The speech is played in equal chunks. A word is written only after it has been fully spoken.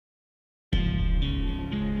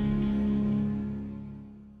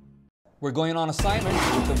We're going on assignment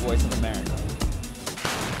with the Voice of America.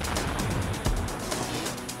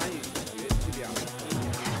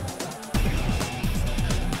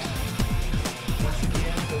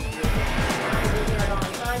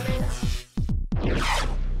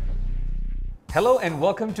 Hello and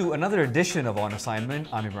welcome to another edition of On Assignment.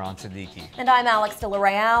 I'm Imran Siddiqui. And I'm Alex de la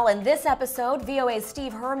Real. In this episode, VOA's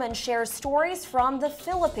Steve Herman shares stories from the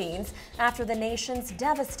Philippines after the nation's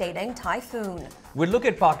devastating typhoon. We'll look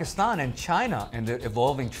at Pakistan and China and their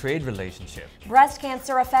evolving trade relationship. Breast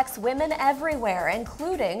cancer affects women everywhere,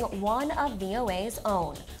 including one of VOA's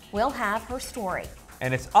own. We'll have her story.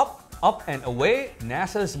 And it's up, up and away.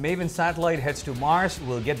 NASA's Maven satellite heads to Mars.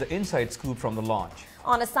 We'll get the inside scoop from the launch.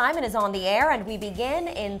 On Assignment is on the air, and we begin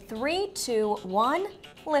in 3, 2, 1,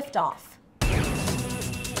 liftoff.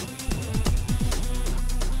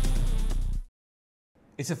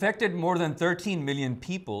 It's affected more than 13 million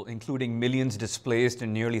people, including millions displaced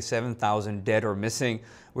and nearly 7,000 dead or missing.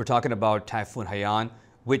 We're talking about Typhoon Haiyan,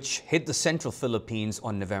 which hit the central Philippines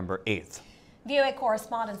on November 8th. VOA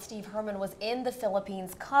correspondent Steve Herman was in the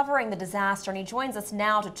Philippines covering the disaster, and he joins us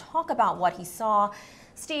now to talk about what he saw.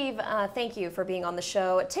 Steve, thank you for being on the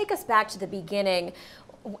show. Take us back to the beginning.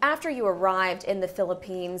 After you arrived in the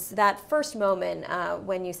Philippines, that first moment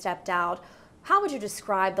when you stepped out, how would you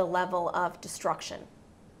describe the level of destruction?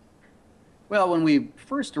 Well, when we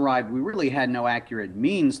first arrived, we really had no accurate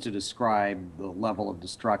means to describe the level of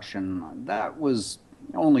destruction. That was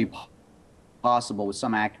only possible with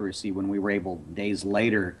some accuracy when we were able, days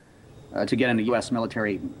later, to get in a U.S.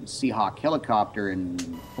 military Seahawk helicopter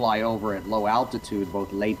and fly over at low altitude,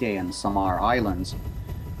 both Leyte and Samar Islands.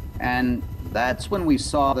 And that's when we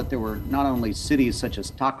saw that there were not only cities such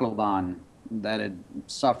as Tacloban that had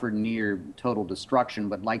suffered near total destruction,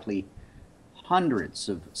 but likely hundreds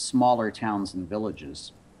of smaller towns and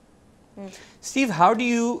villages. Steve, how do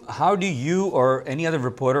you or any other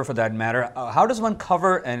reporter for that matter, how does one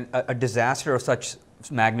cover a disaster of such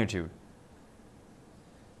magnitude?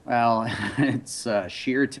 Well, it's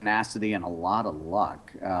sheer tenacity and a lot of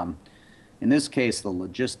luck. In this case, the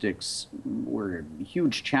logistics were a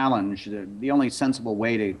huge challenge. The only sensible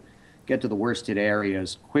way to get to the worst hit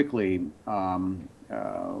areas quickly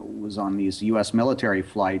was on these U.S. military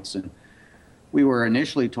flights. And we were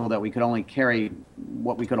initially told that we could only carry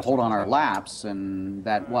what we could hold on our laps, and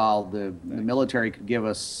that while the military could give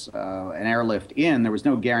us an airlift in, there was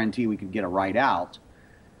no guarantee we could get a ride out.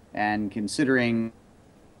 And considering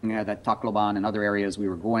that Tacloban and other areas we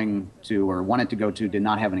were going to or wanted to go to did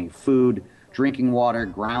not have any food, drinking water,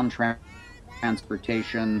 ground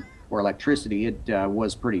transportation, or electricity, it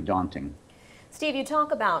was pretty daunting. Steve, you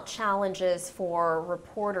talk about challenges for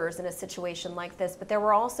reporters in a situation like this, but there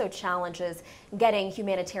were also challenges getting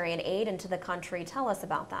humanitarian aid into the country. Tell us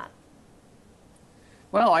about that.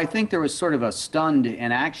 Well, I think there was sort of a stunned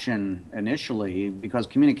inaction initially because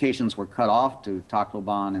communications were cut off to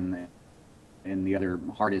Tacloban and in the other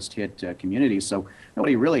hardest hit communities. So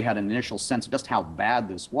nobody really had an initial sense of just how bad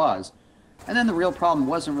this was. And then the real problem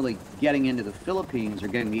wasn't really getting into the Philippines or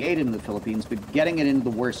getting the aid into the Philippines, but getting it into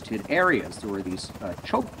the worst hit areas. There were these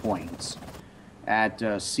choke points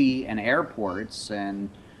at sea and airports, and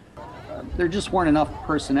there just weren't enough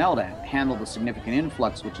personnel to handle the significant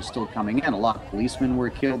influx which is still coming in. A lot of policemen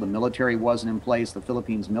were killed, the military wasn't in place. The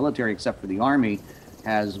Philippines military, except for the Army,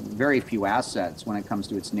 has very few assets when it comes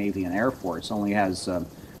to its Navy and Air Force. Only has 2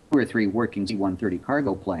 or 3 working C-130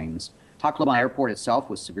 cargo planes. Tacloban Airport itself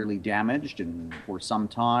was severely damaged, and for some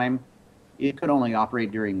time it could only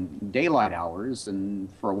operate during daylight hours. And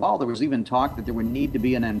for a while there was even talk that there would need to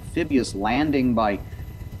be an amphibious landing by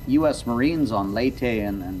U.S. Marines on Leyte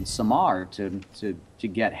and Samar to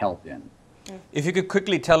get help in. If you could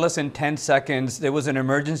quickly tell us in 10 seconds, there was an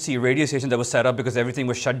emergency radio station that was set up because everything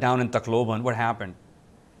was shut down in Tacloban. What happened?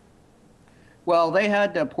 Well, they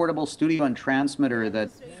had a portable studio and transmitter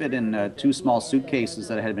that fit in 2 small suitcases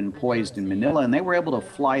that had been poised in Manila, and they were able to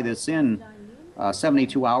fly this in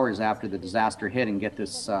 72 hours after the disaster hit and get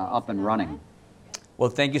this up and running.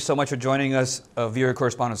 Well, thank you so much for joining us, VOA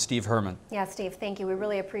correspondent Steve Herman. Yeah, Steve, thank you. We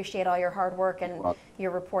really appreciate all your hard work and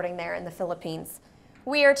your reporting there in the Philippines.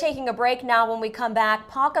 We are taking a break now. When we come back,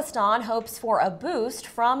 Pakistan hopes for a boost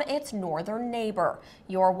from its northern neighbor.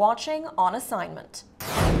 You're watching On Assignment.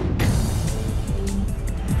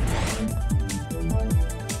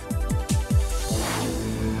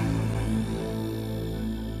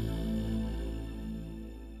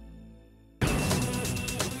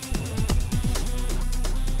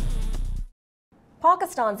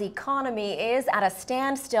 Pakistan's economy is at a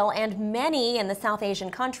standstill, and many in the South Asian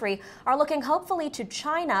country are looking hopefully to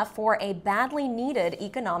China for a badly needed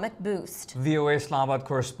economic boost. VOA Islamabad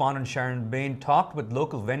correspondent Sharon Bain talked with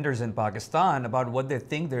local vendors in Pakistan about what they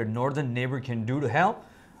think their northern neighbor can do to help.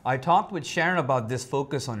 I talked with Sharon about this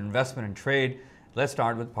focus on investment and trade. Let's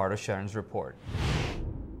start with part of Sharon's report.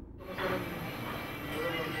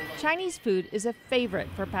 Chinese food is a favorite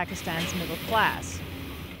for Pakistan's middle class,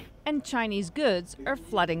 and Chinese goods are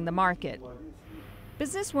flooding the market.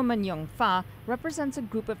 Businesswoman Yong Fa represents a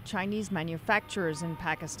group of Chinese manufacturers in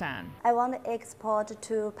Pakistan. I want to export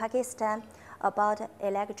to Pakistan about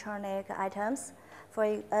electronic items,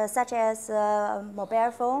 such as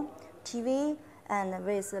mobile phone, TV, and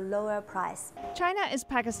with a lower price. China is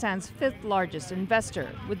Pakistan's fifth largest investor,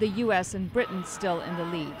 with the U.S. and Britain still in the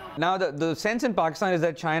lead. Now, the sense in Pakistan is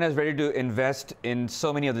that China is ready to invest in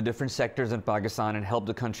so many of the different sectors in Pakistan and help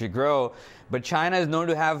the country grow. But China is known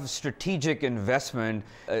to have strategic investment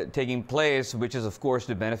taking place, which is, of course,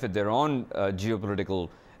 to benefit their own geopolitical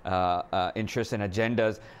interests and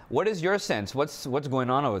agendas. What is your sense? What's going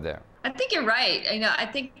on over there? I think you're right. I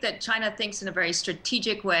think that China thinks in a very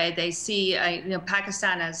strategic way. They see,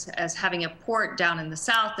 Pakistan as having a port down in the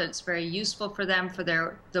south that's very useful for them for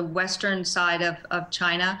the western side of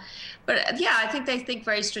China. But yeah, I think they think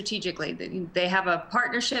very strategically. They have a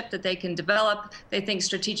partnership that they can develop. They think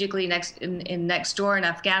strategically next door in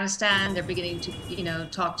Afghanistan. They're beginning to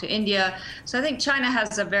talk to India. So I think China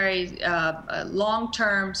has a very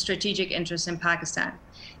long-term strategic interest in Pakistan.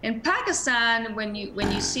 In Pakistan, when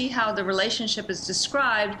you see how the relationship is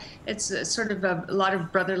described, it's sort of a lot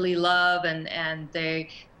of brotherly love, and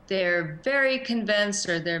they're very convinced,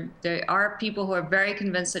 or there are people who are very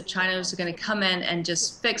convinced that China is going to come in and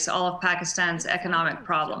just fix all of Pakistan's economic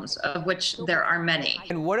problems, of which there are many.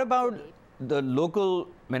 And what about the local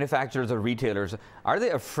manufacturers or retailers? Are they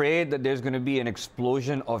afraid that there's going to be an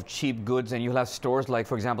explosion of cheap goods and you'll have stores like,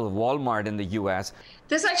 for example, Walmart in the U.S.?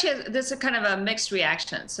 There's a kind of a mixed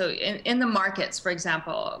reaction. So in the markets, for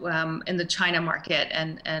example, in the China market,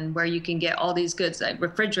 and where you can get all these goods like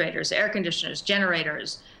refrigerators, air conditioners,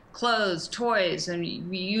 generators, clothes, toys, and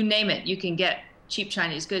you name it, you can get cheap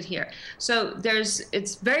Chinese good here. So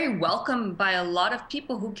it's very welcome by a lot of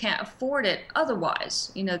people who can't afford it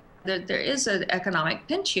otherwise. There is an economic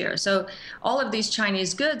pinch here. So all of these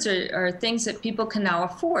Chinese goods are things that people can now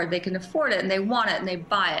afford. They can afford it, and they want it, and they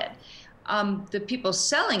buy it. The people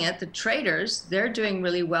selling it, the traders, they're doing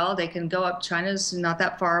really well. They can go up. China's not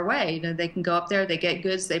that far away. They can go up there, they get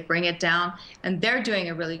goods, they bring it down, and they're doing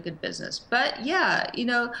a really good business. But yeah,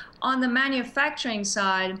 on the manufacturing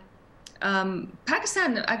side,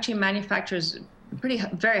 Pakistan actually manufactures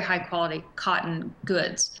very high quality cotton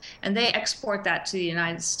goods, and they export that to the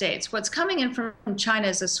United States. What's coming in from China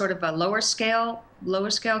is a sort of a lower scale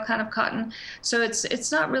kind of cotton. So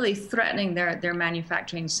it's not really threatening their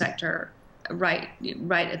manufacturing sector right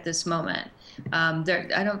at this moment.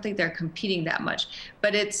 I don't think they're competing that much,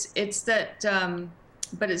 but it's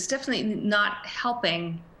definitely not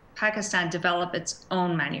helping Pakistan develop its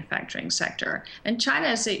own manufacturing sector. And China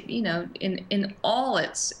is, in all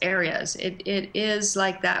its areas, it is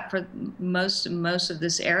like that for most of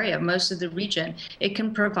this area, most of the region. It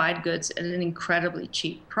can provide goods at an incredibly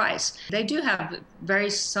cheap price. They do have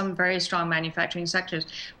some very strong manufacturing sectors,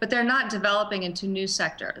 but they're not developing into new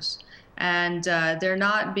sectors. And they're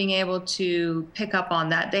not being able to pick up on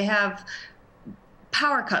that. They have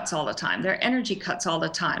power cuts all the time. There are energy cuts all the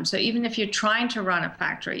time. So even if you're trying to run a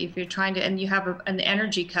factory, and you have an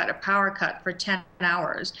energy cut, a power cut for 10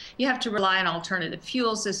 hours, you have to rely on alternative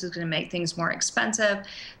fuels. This is going to make things more expensive.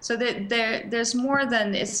 So there's more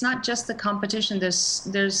than, it's not just the competition.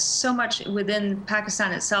 There's so much within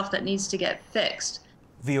Pakistan itself that needs to get fixed.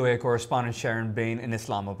 VOA correspondent Sharon Bain in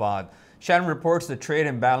Islamabad. Sharon reports the trade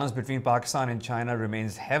imbalance between Pakistan and China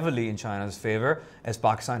remains heavily in China's favor, as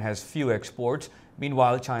Pakistan has few exports.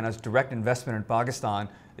 Meanwhile, China's direct investment in Pakistan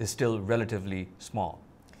is still relatively small.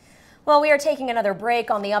 Well, we are taking another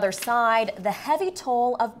break. On the other side, the heavy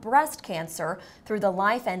toll of breast cancer through the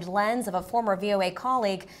life and lens of a former VOA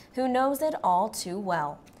colleague who knows it all too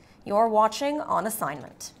well. You're watching On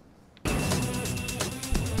Assignment.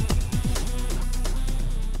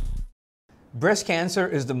 Breast cancer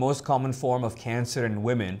is the most common form of cancer in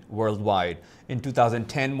women worldwide. In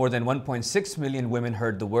 2010, more than 1.6 million women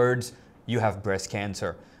heard the words, "You have breast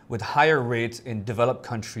cancer," with higher rates in developed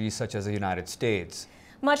countries such as the United States.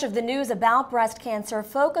 Much of the news about breast cancer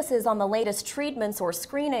focuses on the latest treatments or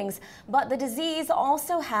screenings, but the disease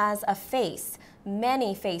also has a face.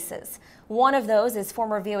 many faces. One of those is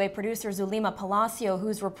former VOA producer Zulema Palacio,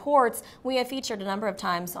 whose reports we have featured a number of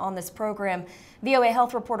times on this program. VOA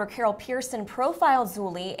health reporter Carol Pearson profiled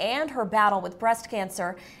Zuli and her battle with breast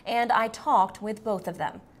cancer, and I talked with both of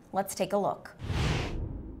them. Let's take a look.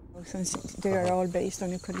 Since they are all based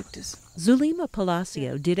on eucalyptus. Zulema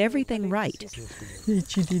Palacio did everything right.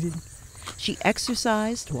 She didn't. She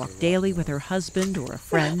exercised, walked daily with her husband or a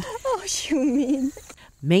friend, Oh, you mean?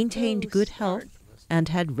 maintained good health, and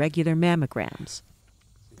had regular mammograms.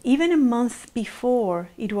 Even a month before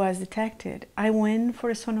it was detected, I went for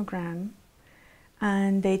a sonogram,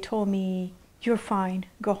 and they told me, "You're fine,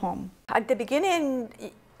 go home." At the beginning,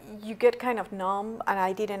 you get kind of numb, and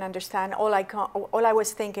I didn't understand. All I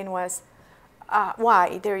was thinking was,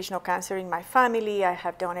 why? There is no cancer in my family. I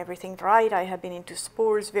have done everything right. I have been into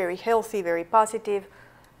sports, very healthy, very positive.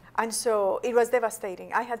 And so it was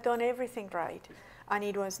devastating. I had done everything right, and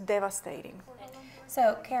it was devastating.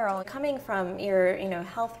 So, Carol, coming from your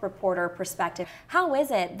health reporter perspective, how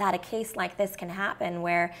is it that a case like this can happen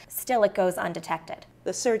where still it goes undetected?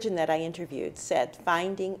 The surgeon that I interviewed said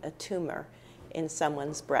finding a tumor in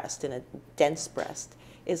someone's breast, in a dense breast,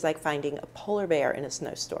 is like finding a polar bear in a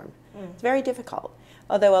snowstorm. It's very difficult.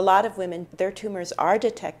 Although a lot of women, their tumors are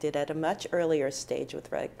detected at a much earlier stage with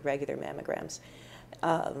regular mammograms.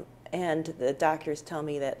 And the doctors tell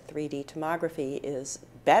me that 3D tomography is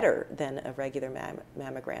better than a regular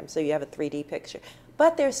mammogram. So you have a 3D picture.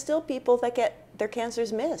 But there's still people that get their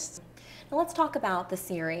cancers missed. Now let's talk about the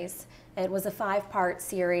series. It was a 5-part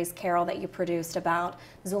series, Carol, that you produced about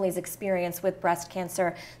Zuli's experience with breast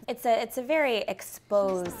cancer. It's a very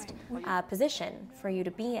exposed position for you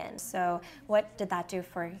to be in. So what did that do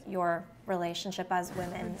for your relationship as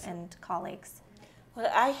women and colleagues?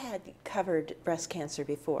 Well, I had covered breast cancer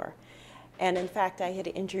before. And in fact, I had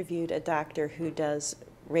interviewed a doctor who does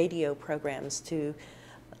radio programs to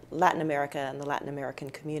Latin America and the Latin American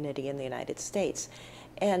community in the United States.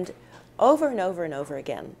 And over and over and over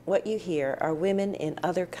again, what you hear are women in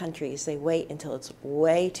other countries, they wait until it's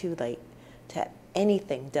way too late to have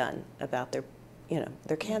anything done about their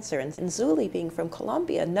cancer. And Zuli, being from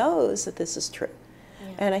Colombia, knows that this is true.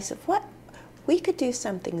 Yeah. And I said, what? We could do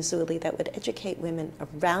something, Zuli, that would educate women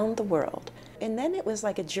around the world. And then it was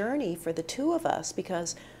like a journey for the two of us,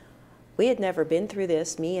 because we had never been through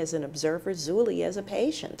this, me as an observer, Zuli as a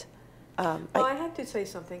patient. Well, I have to say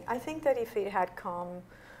something. I think that if it had come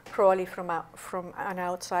probably from an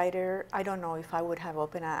outsider, I don't know if I would have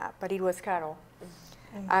opened up, but it was Carol.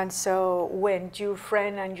 Mm-hmm. And so when your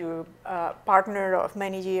friend and your partner of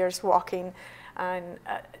many years walk in and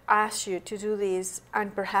asked you to do this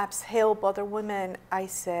and perhaps help other women, I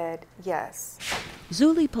said yes.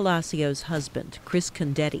 Zuli Palacio's husband, Chris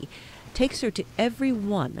Condetti, takes her to every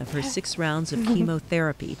one of her 6 rounds of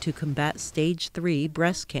chemotherapy to combat stage 3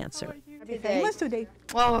 breast cancer. Today.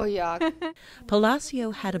 Oh, yeah.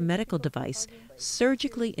 Palacio had a medical device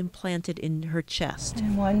surgically implanted in her chest.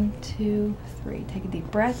 And 1, 2, 3. Take a deep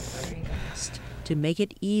breath. To make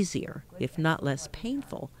it easier, if not less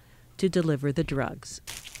painful, to deliver the drugs.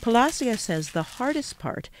 Palacio says the hardest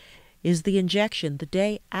part is the injection the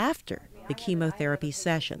day after the chemotherapy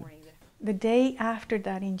session. The day after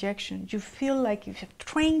that injection, you feel like if a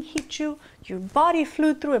train hit you, your body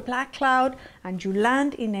flew through a black cloud, and you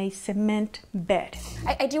land in a cement bed.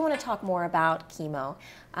 I do want to talk more about chemo.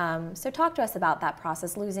 So talk to us about that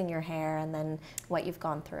process, losing your hair, and then what you've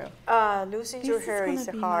gone through. Losing your hair is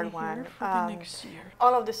a hard one.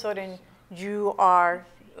 All of a sudden, you are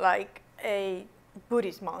like a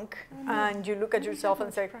Buddhist monk, and you look at yourself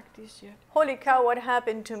and say, holy cow, what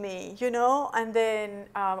happened to me, and then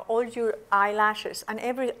all your eyelashes and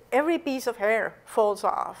every piece of hair falls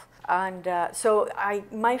off. And so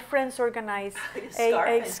my friends organized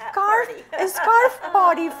a scarf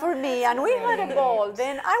party for me, and we had a ball.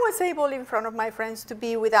 Then I was able in front of my friends to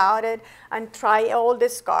be without it and try all the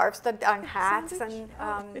scarves and hats.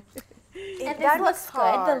 And that looks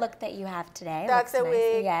good, the look that you have today. That's a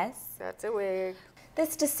wig. Yes. That's a wig.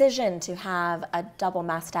 This decision to have a double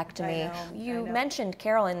mastectomy, you mentioned,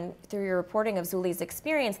 Carolyn, through your reporting of Zuli's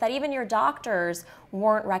experience, that even your doctors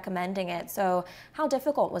weren't recommending it. So how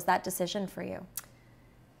difficult was that decision for you?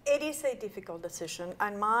 It is a difficult decision,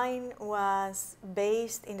 and mine was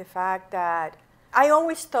based in the fact that I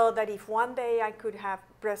always thought that if one day I could have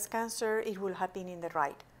breast cancer, it would have been in the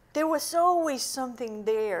right. There was always something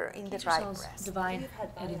there in the right breast. Divide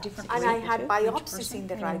at a different and I had biopsies in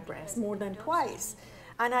the right breast more than twice.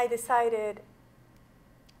 And I decided,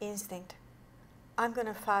 instinct, I'm going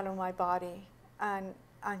to follow my body. And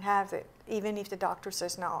and have it, even if the doctor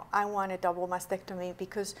says no. I want a double mastectomy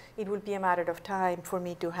because it will be a matter of time for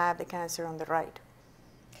me to have the cancer on the right.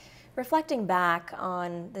 Reflecting back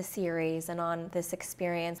on the series and on this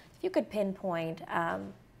experience, if you could pinpoint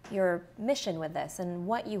your mission with this and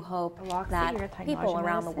what you hope that people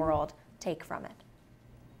around the world take from it.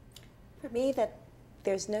 For me, that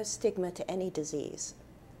there's no stigma to any disease,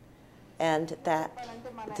 and that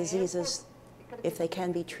diseases, if they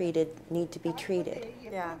can be treated, need to be treated.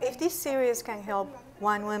 Yeah, if this series can help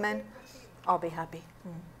one woman, I'll be happy.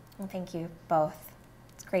 Well, thank you both.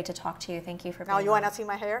 It's great to talk to you. Thank you for being Now you want to see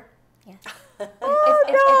my hair? Yes.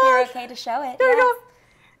 if you're okay to show it. There yes. you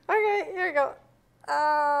go. Okay, here we go.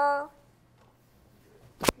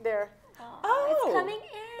 There. Oh, it's coming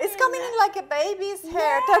in. It's coming in like a baby's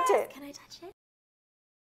hair. Touch it. Can I touch it?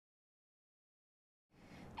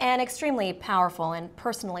 An extremely powerful and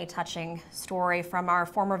personally touching story from our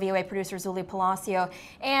former VOA producer Zuli Palacio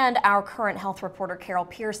and our current health reporter Carol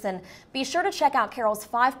Pearson. Be sure to check out Carol's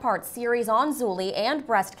 5-part series on Zuli and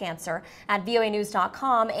breast cancer at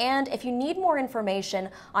voanews.com. And if you need more information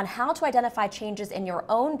on how to identify changes in your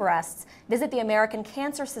own breasts, visit the American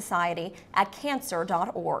Cancer Society at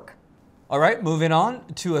cancer.org. All right, moving on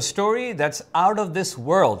to a story that's out of this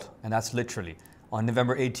world, and that's literally. On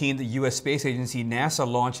November 18th, the U.S. space agency NASA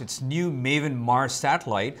launched its new MAVEN Mars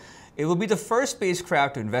satellite. It will be the first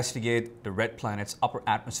spacecraft to investigate the red planet's upper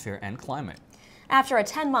atmosphere and climate. After a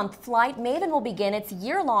 10-month flight, MAVEN will begin its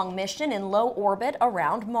year-long mission in low orbit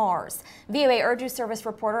around Mars. VOA Urdu Service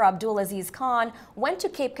reporter Abdulaziz Khan went to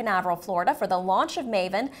Cape Canaveral, Florida for the launch of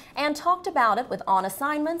MAVEN and talked about it with On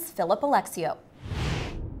Assignment's Philip Alexio.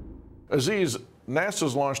 Aziz,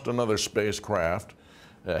 NASA's launched another spacecraft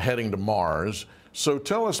heading to Mars. So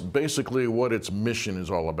tell us basically what its mission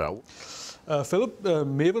is all about. Philip,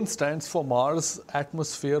 MAVEN stands for Mars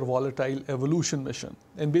Atmosphere Volatile Evolution Mission.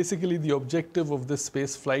 And basically the objective of this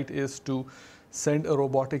space flight is to send a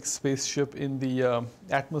robotic spaceship in the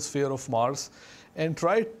atmosphere of Mars and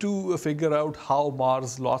try to figure out how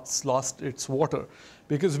Mars lost its water.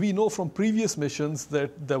 Because we know from previous missions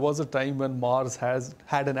that there was a time when Mars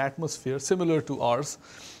had an atmosphere similar to ours.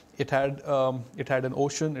 It had an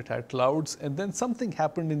ocean, it had clouds, and then something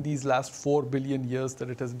happened in these last 4 billion years that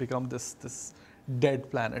it has become this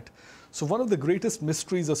dead planet. So one of the greatest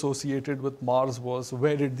mysteries associated with Mars was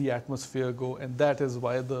where did the atmosphere go, and that is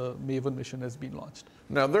why the MAVEN mission has been launched.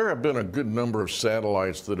 Now, there have been a good number of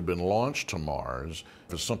satellites that have been launched to Mars.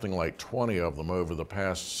 There's something like 20 of them over the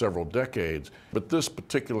past several decades, but this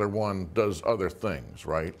particular one does other things,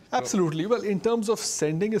 right? Absolutely. Well, in terms of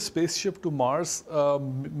sending a spaceship to Mars,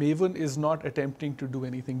 MAVEN is not attempting to do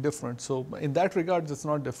anything different. So in that regard, it's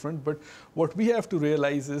not different. But what we have to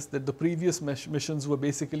realize is that the previous missions were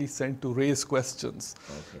basically sent to raise questions.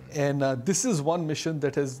 Okay. And this is one mission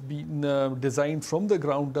that has been designed from the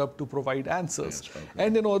ground up to provide answers. Yes, okay.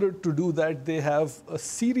 And in order to do that, they have a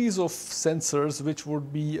series of sensors which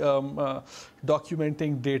would be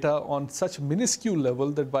documenting data on such minuscule level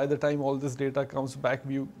that by the time all this data comes back,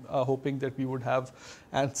 we are hoping that we would have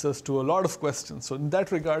answers to a lot of questions. So in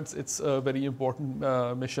that regards, it's a very important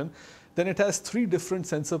mission. Then it has 3 different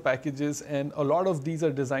sensor packages, and a lot of these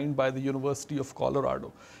are designed by the University of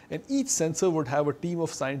Colorado. And each sensor would have a team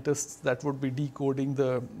of scientists that would be decoding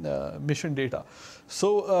the mission data.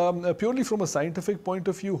 So purely from a scientific point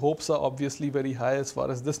of view, hopes are obviously very high as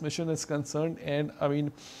far as this mission is concerned. And I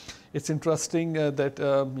mean, it's interesting that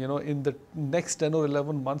you know, in the next 10 or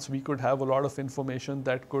 11 months, we could have a lot of information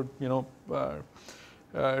that could, you know,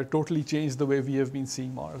 totally change the way we have been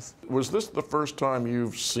seeing Mars. Was this the first time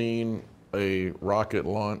you've seen a rocket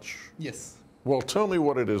launch? Yes. Well, tell me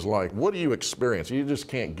what it is like. What do you experience? You just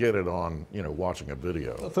can't get it on, you know, watching a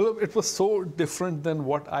video. Philip, it was so different than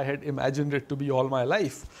what I had imagined it to be all my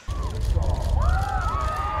life.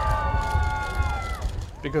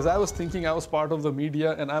 Because I was thinking I was part of the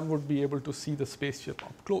media and I would be able to see the spaceship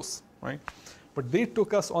up close, right? But they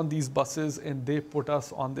took us on these buses and they put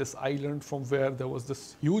us on this island from where there was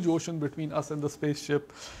this huge ocean between us and the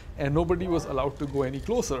spaceship, and nobody was allowed to go any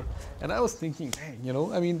closer. And I was thinking, hey, you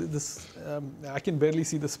know, I mean, this I can barely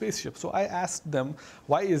see the spaceship. So I asked them,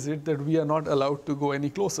 why is it that we are not allowed to go any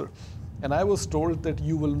closer? And I was told that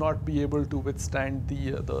you will not be able to withstand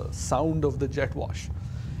the sound of the jet wash.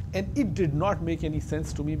 And it did not make any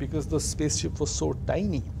sense to me because the spaceship was so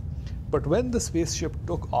tiny. But when the spaceship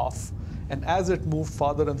took off, and as it moved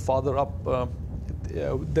farther and farther up,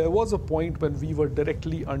 there was a point when we were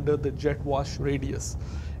directly under the jet wash radius.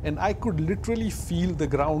 and I could literally feel the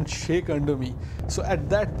ground shake under me. So at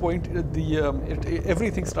that point,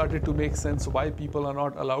 everything started to make sense why people are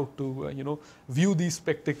not allowed to, view these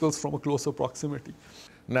spectacles from a closer proximity.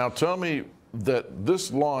 Now tell me that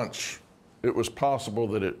this launch, it was possible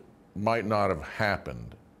that it might not have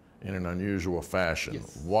happened in an unusual fashion.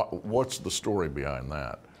 Yes. What's the story behind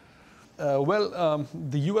that?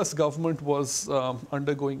 The US government was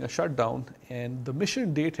undergoing a shutdown, and the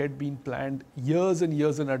mission date had been planned years and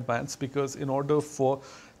years in advance, because in order for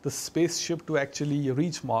the spaceship to actually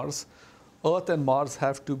reach Mars, Earth and Mars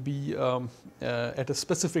have to be at a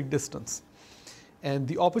specific distance. And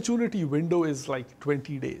the opportunity window is like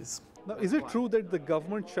 20 days. Now, is it true that the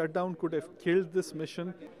government shutdown could have killed this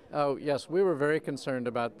mission? Oh, yes, we were very concerned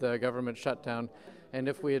about the government shutdown. And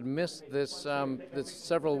if we had missed this, this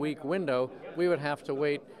several-week window, we would have to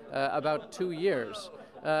wait about 2 years.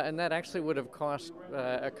 And that actually would have cost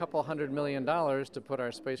a couple $100 million to put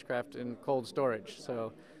our spacecraft in cold storage.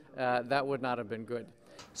 So that would not have been good.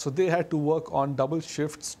 So they had to work on double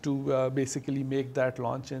shifts to basically make that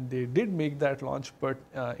launch. And they did make that launch, but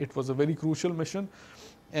it was a very crucial mission.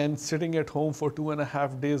 And sitting at home for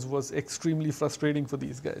 2.5 days was extremely frustrating for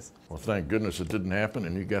these guys. Well, thank goodness it didn't happen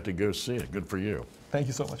and you got to go see it. Good for you. Thank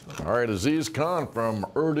you so much. All right, Aziz Khan from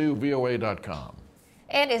UrduVOA.com.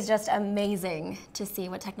 It is just amazing to see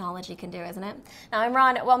what technology can do, isn't it? Now,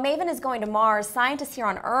 Imran, while Maven is going to Mars, scientists here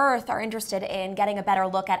on Earth are interested in getting a better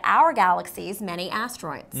look at our galaxy's many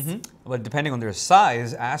asteroids. But depending on their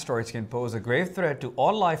size, asteroids can pose a grave threat to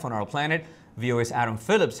all life on our planet. VOA's Adam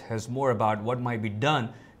Phillips has more about what might be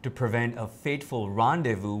done to prevent a fateful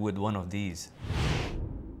rendezvous with one of these.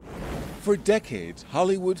 For decades,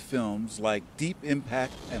 Hollywood films like Deep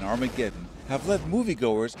Impact and Armageddon have let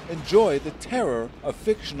moviegoers enjoy the terror of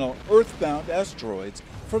fictional Earth-bound asteroids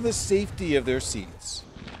from the safety of their seats.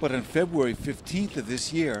 But on February 15th of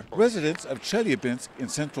this year, residents of Chelyabinsk in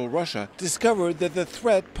central Russia discovered that the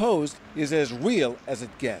threat posed is as real as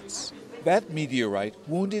it gets. That meteorite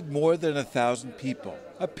wounded more than 1,000 people,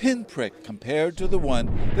 a pinprick compared to the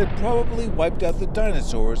one that probably wiped out the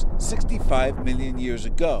dinosaurs 65 million years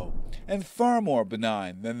ago, and far more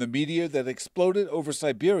benign than the meteor that exploded over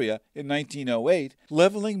Siberia in 1908,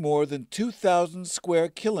 leveling more than 2,000 square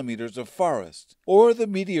kilometers of forest, or the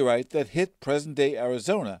meteorite that hit present-day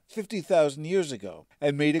Arizona 50,000 years ago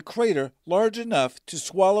and made a crater large enough to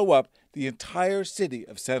swallow up the entire city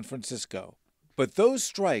of San Francisco. But those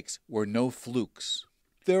strikes were no flukes.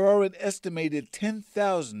 There are an estimated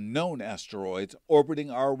 10,000 known asteroids orbiting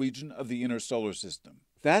our region of the inner solar system.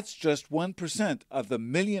 That's just 1% of the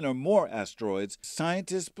million or more asteroids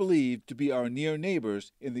scientists believe to be our near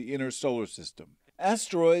neighbors in the inner solar system.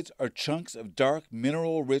 Asteroids are chunks of dark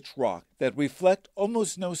mineral-rich rock that reflect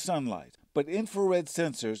almost no sunlight, but infrared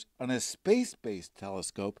sensors on a space-based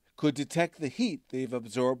telescope could detect the heat they've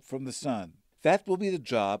absorbed from the sun. That will be the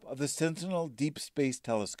job of the Sentinel Deep Space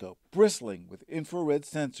Telescope, bristling with infrared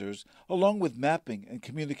sensors along with mapping and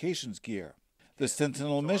communications gear. The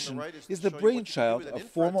Sentinel mission is the brainchild of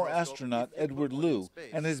former astronaut Edward Lu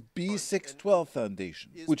and his B612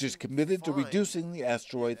 Foundation, which is committed to reducing the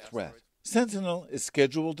asteroid threat. Sentinel is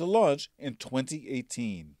scheduled to launch in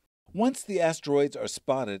 2018. Once the asteroids are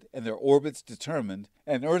spotted and their orbits determined,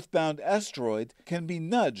 an Earth-bound asteroid can be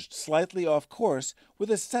nudged slightly off course with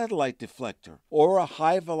a satellite deflector or a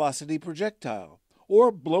high-velocity projectile, or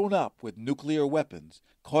blown up with nuclear weapons,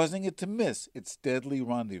 causing it to miss its deadly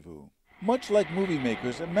rendezvous. Much like movie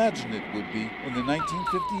makers imagined it would be in the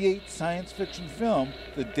 1958 science fiction film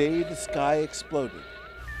The Day the Sky Exploded.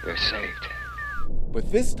 We're saved.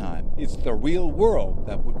 But this time, it's the real world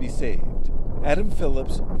that would be saved. Adam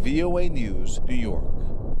Phillips, VOA News, New York.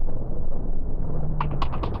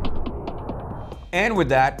 And with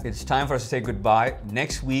that, it's time for us to say goodbye.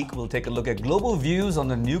 Next week, we'll take a look at global views on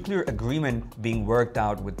the nuclear agreement being worked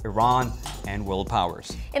out with Iran and world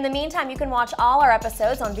powers. In the meantime, you can watch all our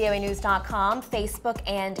episodes on voanews.com, Facebook,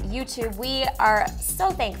 and YouTube. We are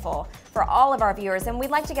so thankful for all of our viewers, and we'd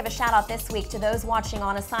like to give a shout out this week to those watching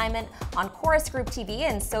on assignment on Chorus Group TV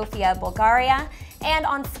in Sofia, Bulgaria, and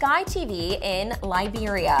on Sky TV in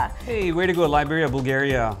Liberia. Hey, way to go, Liberia,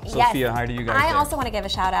 Bulgaria. Sofia, yes. Hi to you guys. I there. also want to give a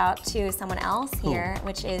shout out to someone else here,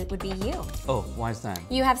 which would be you. Oh, why is that?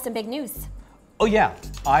 You have some big news. Oh yeah,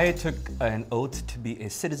 I took an oath to be a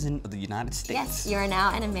citizen of the United States. Yes, you're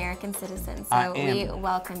now an American citizen, so we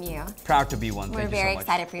welcome you. Proud to be one. We're Thank you very so much.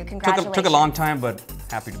 excited for you. Congratulations. Took a long time, but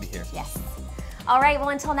happy to be here. Yes. All right, well,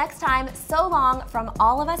 until next time, so long from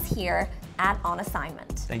all of us here at On Assignment.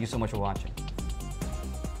 Thank you so much for watching.